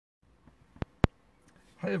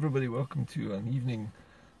Hi everybody, welcome to an evening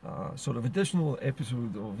sort of additional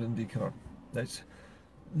episode of Indycar. It's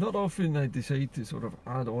not often I decide to sort of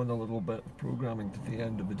add on a little bit of programming to the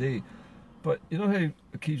end of the day, but you know how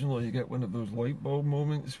occasionally you get one of those light bulb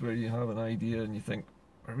moments where you have an idea and you think,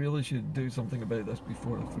 I really should do something about this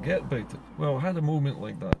before I forget about it. Well, I had a moment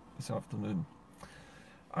like that this afternoon.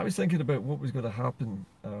 I was thinking about what was going to happen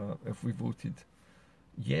if we voted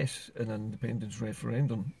yes in an independence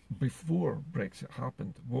referendum before Brexit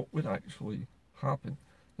happened. What would actually happen?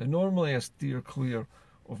 Now, normally I steer clear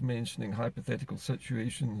of mentioning hypothetical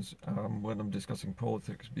situations when I'm discussing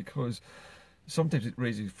politics because sometimes it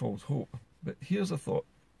raises false hope. But here's a thought,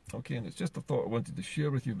 okay, and it's just a thought I wanted to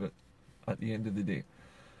share with you, but at the end of the day.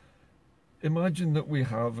 Imagine that we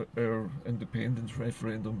have our independence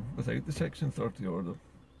referendum without the Section 30 order.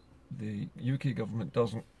 The UK government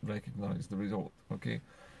doesn't recognise the result, okay?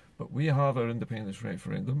 But we have our independence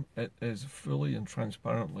referendum. It is fully and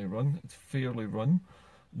transparently run. It's fairly run.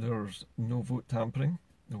 There's no vote tampering,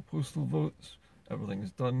 no postal votes. Everything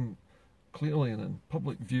is done clearly and in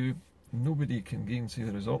public view. Nobody can gainsay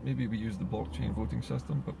the result. Maybe we use the blockchain voting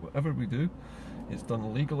system, but whatever we do, it's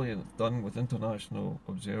done legally and it's done with international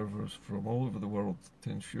observers from all over the world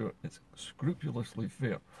to ensure it's scrupulously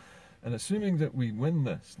fair. And assuming that we win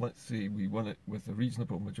this, let's say we won it with a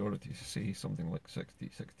reasonable majority, say something like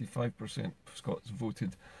 65% of Scots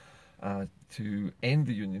voted to end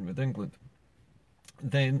the union with England,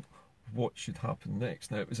 then what should happen next?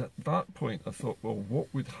 Now, it was at that point I thought, well,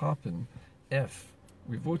 what would happen if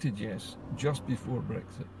we voted yes just before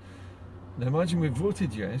Brexit? Now, imagine we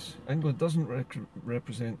voted yes, England doesn't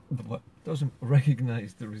doesn't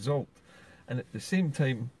recognise the result, and at the same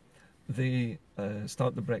time, they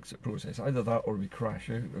start the Brexit process. Either that or we crash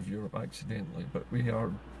out of Europe accidentally, but we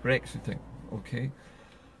are Brexiting, okay?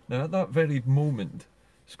 Now at that very moment,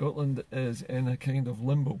 Scotland is in a kind of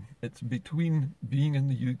limbo. It's between being in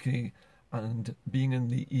the UK and being in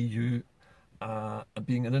the EU,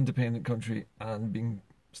 being an independent country and being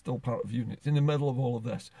still part of union. It's in the middle of all of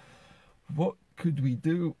this. What could we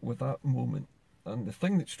do with that moment? And the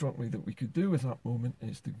thing that struck me that we could do with that moment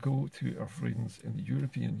is to go to our friends in the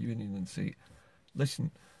European Union and say, listen,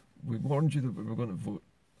 we warned you that we were going to vote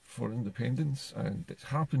for independence and it's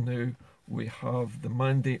happened now. We have the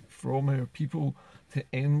mandate from our people to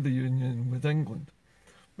end the union with England,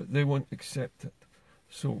 but they won't accept it.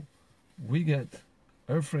 So we get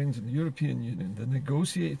our friends in the European Union, the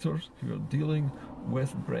negotiators who are dealing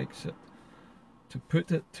with Brexit, to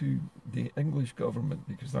put it to the English government,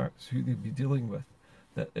 because that's who they'd be dealing with,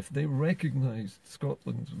 that if they recognise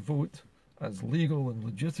Scotland's vote as legal and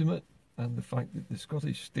legitimate, and the fact that the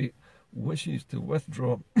Scottish state wishes to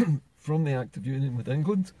withdraw from the Act of Union with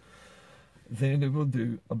England, then they will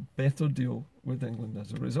do a better deal with England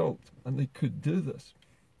as a result. And they could do this.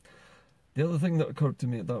 The other thing that occurred to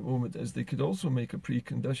me at that moment is they could also make a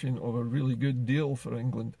precondition of a really good deal for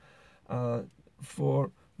England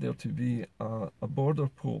for there to be a border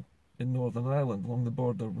poll in Northern Ireland along the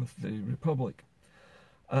border with the Republic.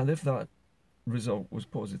 And if that result was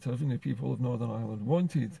positive and the people of Northern Ireland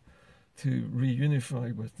wanted to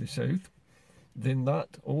reunify with the South, then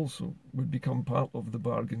that also would become part of the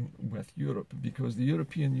bargain with Europe, because the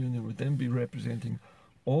European Union would then be representing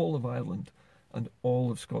all of Ireland and all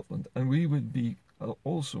of Scotland. And we would be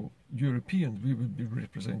also Europeans, we would be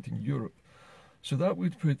representing Europe. So that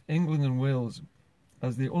would put England and Wales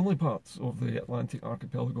as the only parts of the Atlantic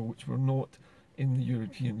archipelago which were not in the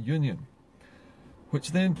European Union,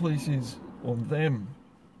 which then places on them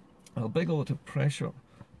a big lot of pressure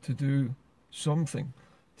to do something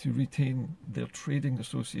to retain their trading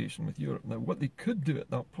association with Europe. Now, what they could do at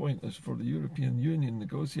that point is for the European Union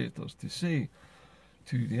negotiators to say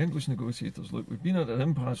to the English negotiators, look, we've been at an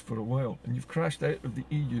impasse for a while and you've crashed out of the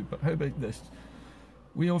EU, but how about this?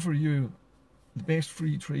 We offer you the best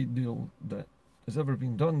free trade deal that has ever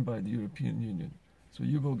been done by the European Union. So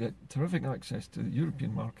you will get terrific access to the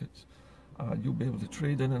European markets. You'll be able to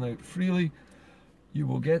trade in and out freely. You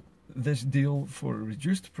will get this deal for a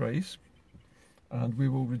reduced price, and we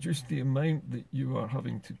will reduce the amount that you are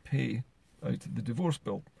having to pay out of the divorce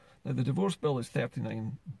bill. Now, the divorce bill is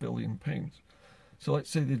 £39 billion. So let's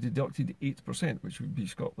say they deducted 8%, which would be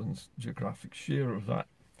Scotland's geographic share of that.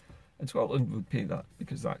 And Scotland would pay that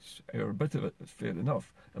because that's our bit of it. It's fair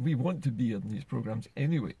enough. And we want to be in these programmes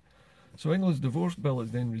anyway. So England's divorce bill is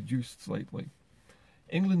then reduced slightly.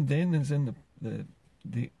 England then is in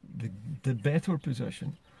the better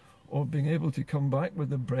position of being able to come back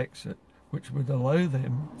with a Brexit, which would allow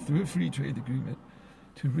them, through a free trade agreement,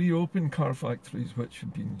 to reopen car factories which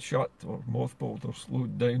had been shut or mothballed or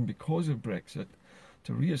slowed down because of Brexit,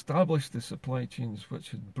 to re-establish the supply chains which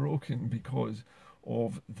had broken because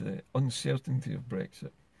of the uncertainty of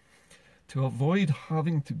Brexit, to avoid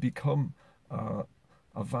having to become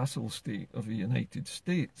a vassal state of the United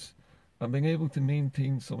States and being able to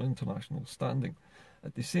maintain some international standing.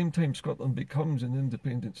 At the same time, Scotland becomes an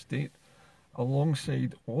independent state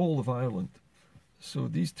alongside all of Ireland. So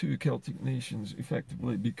these two Celtic nations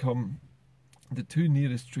effectively become the two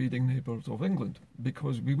nearest trading neighbours of England,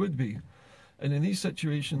 because we would be. And in these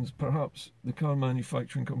situations, perhaps the car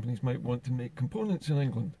manufacturing companies might want to make components in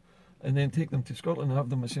England and then take them to Scotland and have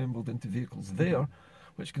them assembled into vehicles there,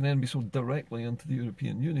 which can then be sold directly into the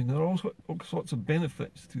European Union. There are all sorts of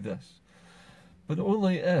benefits to this. But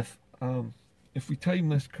only if we time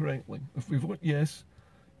this correctly. If we vote yes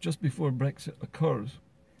just before Brexit occurs,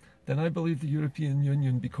 then I believe the European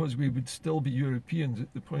Union, because we would still be Europeans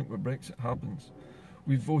at the point where Brexit happens,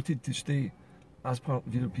 we voted to stay as part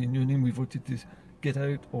of the European Union. We voted to get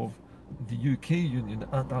out of the UK Union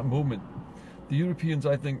at that moment. The Europeans,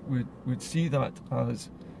 I think, would see that as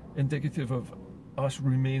indicative of us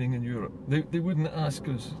remaining in Europe. They wouldn't ask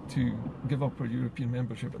us to give up our European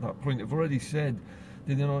membership at that point. They've already said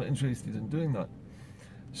that they're not interested in doing that.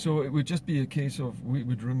 So it would just be a case of we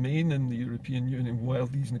would remain in the European Union while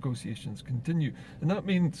these negotiations continue. And that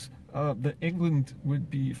means that England would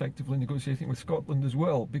be effectively negotiating with Scotland as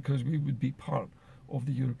well, because we would be part of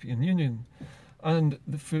the European Union. And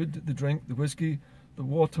the food, the drink, the whisky, the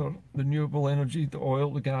water, the renewable energy, the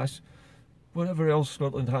oil, the gas, whatever else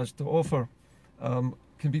Scotland has to offer,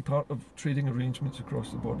 can be part of trading arrangements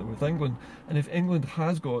across the border with England. And if England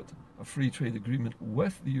has got a free trade agreement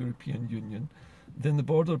with the European Union, then the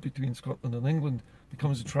border between Scotland and England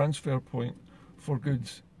becomes a transfer point for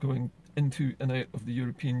goods going into and out of the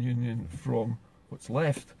European Union from what's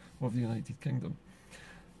left of the United Kingdom.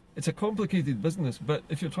 It's a complicated business, but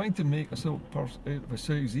if you're trying to make a silk purse out of a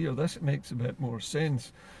sow's ear, this makes a bit more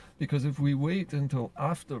sense, because if we wait until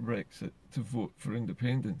after Brexit to vote for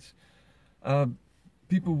independence,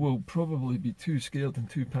 people will probably be too scared and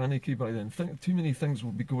too panicky by then. Too many things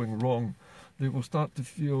will be going wrong. They will start to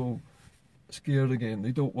feel scared again.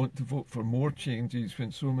 They don't want to vote for more changes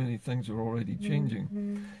when so many things are already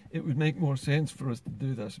changing. It would make more sense for us to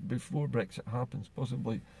do this before Brexit happens,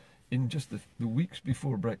 possibly in just the weeks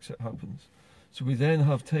before Brexit happens. So we then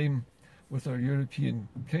have time with our European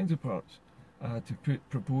counterparts to put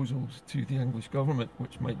proposals to the English government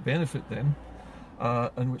which might benefit them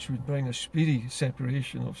and which would bring a speedy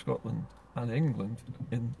separation of Scotland and England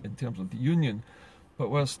in terms of the Union,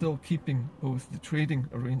 but while still keeping both the trading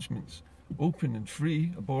arrangements open and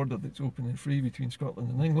free, a border that's open and free between Scotland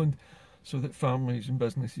and England, so that families and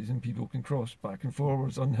businesses and people can cross back and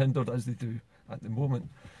forwards unhindered as they do at the moment.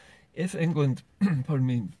 If England, pardon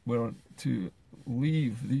me, were to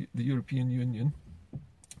leave the European Union,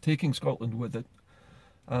 taking Scotland with it,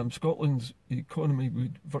 Scotland's economy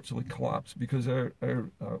would virtually collapse, because our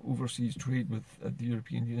overseas trade with the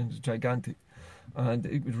European Union is gigantic, and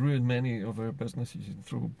it would ruin many of our businesses and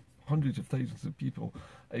throw hundreds of thousands of people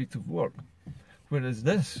out of work. Whereas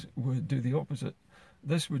this would do the opposite.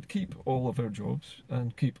 This would keep all of our jobs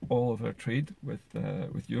and keep all of our trade with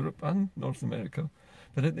Europe and North America,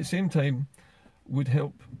 but at the same time would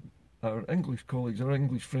help our English colleagues, our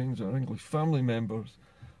English friends, our English family members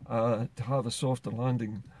to have a softer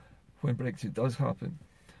landing when Brexit does happen.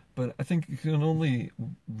 But I think it can only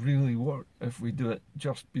really work if we do it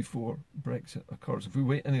just before Brexit occurs. If we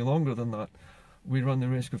wait any longer than that, we run the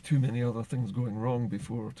risk of too many other things going wrong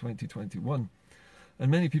before 2021.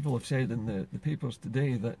 And many people have said in the papers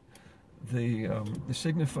today that the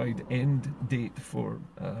signified end date for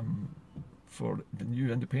the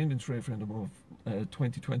new independence referendum of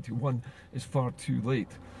 2021 is far too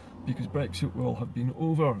late, because Brexit will have been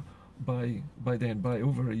over by then, by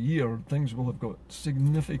over a year. Things will have got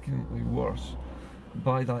significantly worse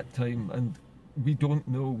by that time, and we don't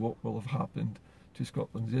know what will have happened to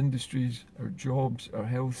Scotland's industries, our jobs, our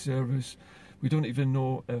health service. We don't even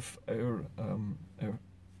know if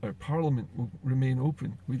our Parliament will remain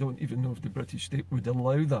open. We don't even know if the British state would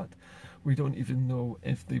allow that. We don't even know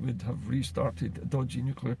if they would have restarted a dodgy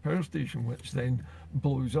nuclear power station, which then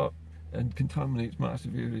blows up and contaminates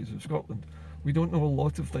massive areas of Scotland. We don't know a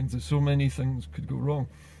lot of things. There's so many things could go wrong.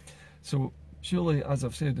 So surely, as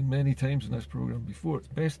I've said many times in this programme before, it's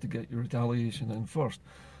best to get your retaliation in first.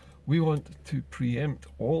 We want to preempt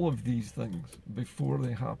all of these things before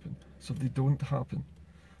they happen, so they don't happen.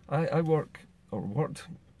 I worked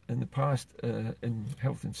in the past in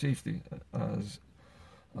health and safety as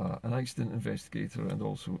an accident investigator and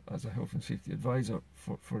also as a health and safety advisor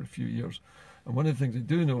for a few years. And one of the things I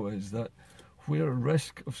do know is that where a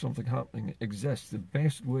risk of something happening exists, the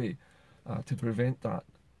best way to prevent that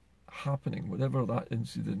happening, whatever that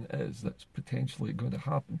incident is that's potentially going to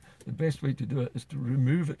happen, the best way to do it is to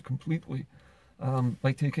remove it completely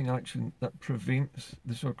by taking action that prevents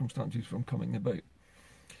the circumstances from coming about.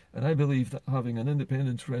 And I believe that having an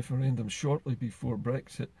independence referendum shortly before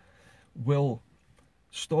Brexit will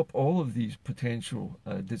stop all of these potential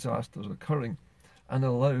disasters occurring and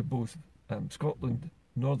allow both Scotland,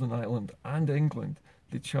 Northern Ireland and England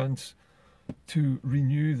the chance to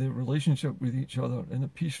renew their relationship with each other in a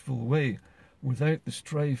peaceful way without the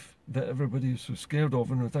strife that everybody is so scared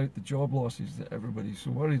of and without the job losses that everybody is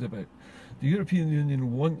so worried about. The European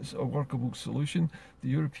Union wants a workable solution. The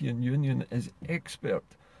European Union is expert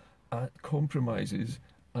at compromises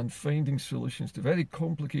and finding solutions to very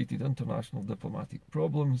complicated international diplomatic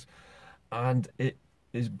problems, and it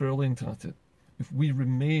is brilliant at it. If we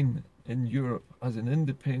remain in Europe as an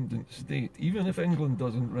independent state, even if England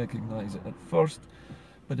doesn't recognise it at first,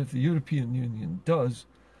 but if the European Union does,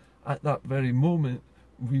 at that very moment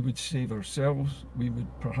we would save ourselves, we would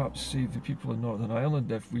perhaps save the people in Northern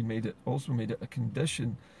Ireland if we also made it a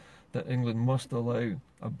condition that England must allow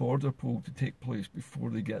a border poll to take place before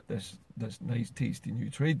they get this nice tasty new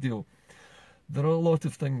trade deal. There are a lot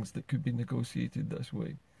of things that could be negotiated this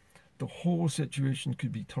way. The whole situation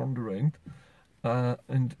could be turned around,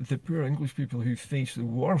 and the poor English people who face the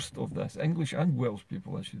worst of this, English and Welsh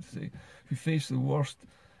people I should say, who face the worst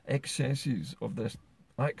excesses of this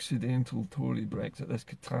accidental Tory Brexit, this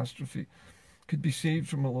catastrophe, could be saved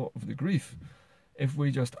from a lot of the grief if we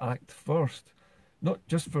just act first. Not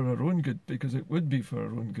just for our own good, because it would be for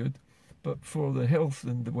our own good, but for the health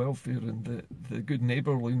and the welfare and the good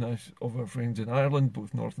neighbourliness of our friends in Ireland,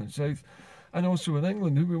 both north and south, and also in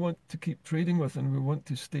England, who we want to keep trading with and we want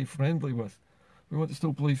to stay friendly with. We want to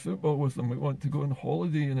still play football with them. We want to go on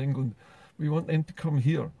holiday in England. We want them to come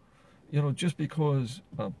here. You know, just because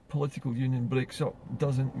a political union breaks up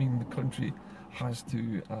doesn't mean the country has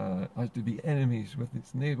to be enemies with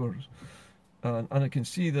its neighbours. And I can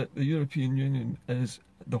see that the European Union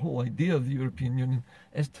the whole idea of the European Union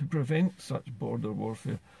is to prevent such border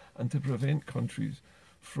warfare and to prevent countries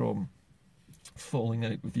from falling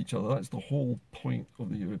out with each other. That's the whole point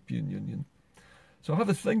of the European Union. So have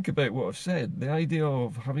a think about what I've said. The idea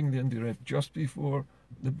of having the indyref just before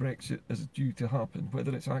the Brexit is due to happen,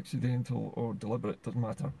 whether it's accidental or deliberate, doesn't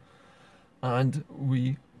matter. And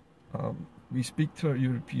we speak to our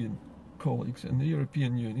European colleagues in the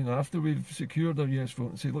European Union after we've secured our yes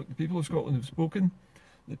vote and say, look, the people of Scotland have spoken,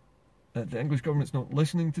 the English government's not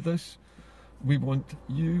listening to this, we want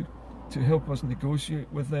you to help us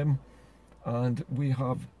negotiate with them, and we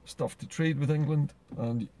have stuff to trade with England,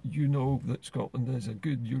 and you know that Scotland is a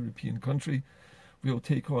good European country. We'll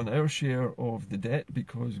take on our share of the debt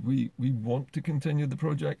because we want to continue the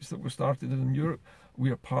projects that were started in Europe.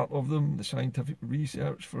 We are part of them, the scientific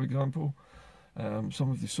research, for example.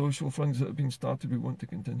 Some of the social funds that have been started, we want to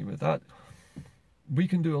continue with that. We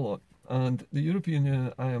can do a lot. And the European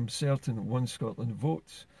Union, I am certain, once Scotland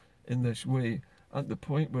votes in this way, at the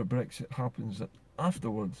point where Brexit happens, that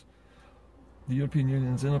afterwards, the European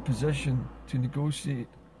Union is in a position to negotiate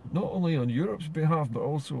not only on Europe's behalf, but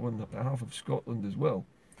also on the behalf of Scotland as well.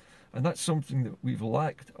 And that's something that we've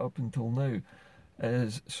lacked up until now,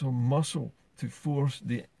 is some muscle to force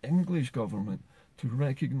the English government to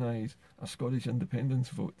recognise a Scottish independence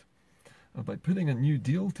vote. And by putting a new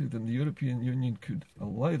deal to them, the European Union could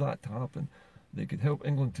allow that to happen. They could help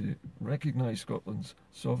England to recognise Scotland's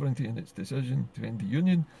sovereignty and its decision to end the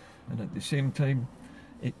Union, and at the same time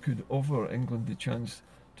it could offer England the chance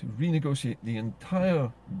to renegotiate the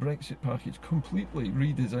entire Brexit package, completely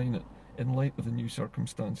redesign it in light of the new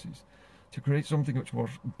circumstances, to create something which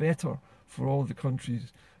works better for all of the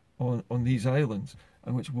countries on these islands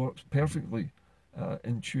and which works perfectly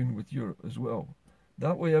in tune with Europe as well.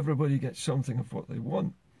 That way everybody gets something of what they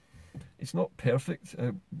want. It's not perfect.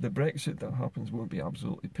 The Brexit that happens won't be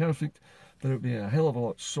absolutely perfect, but it'll be a hell of a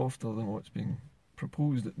lot softer than what's being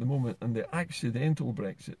proposed at the moment, and the accidental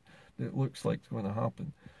Brexit that looks like it's going to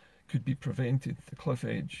happen could be prevented. The cliff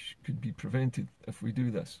edge could be prevented if we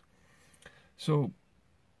do this. So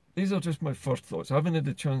these are just my first thoughts. I haven't had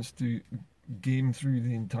a chance to game through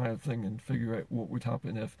the entire thing and figure out what would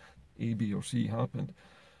happen if A, B or C happened.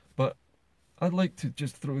 But I'd like to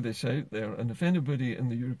just throw this out there, and if anybody in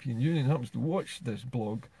the European Union happens to watch this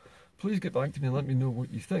blog, please get back to me and let me know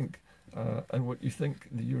what you think, and what you think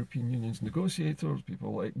the European Union's negotiators,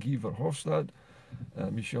 people like Guy Verhofstadt,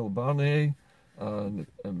 Michel Barnier, and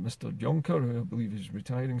Mr. Juncker, who I believe is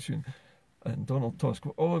retiring soon, and Donald Tusk,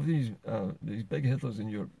 all of these big hitters in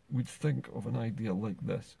Europe would think of an idea like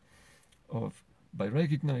this. of, by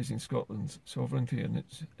recognising Scotland's sovereignty and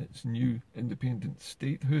its new independent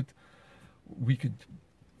statehood, we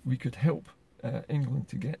could help England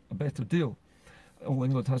to get a better deal. All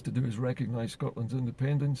England has to do is recognise Scotland's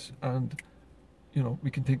independence, and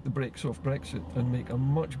we can take the brakes off Brexit and make a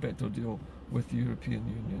much better deal with the European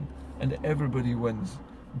Union, and everybody wins.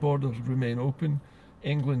 Borders remain open.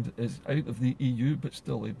 England is out of the EU but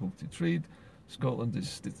still able to trade. Scotland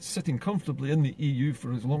is sitting comfortably in the EU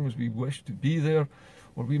for as long as we wish to be there,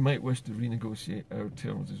 or we might wish to renegotiate our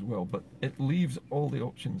terms as well. But it leaves all the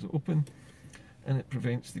options open, and it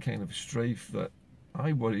prevents the kind of strife that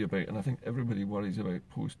I worry about, and I think everybody worries about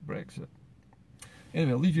post-Brexit.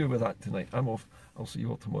 Anyway, I'll leave you with that tonight. I'm off. I'll see you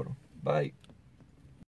all tomorrow. Bye.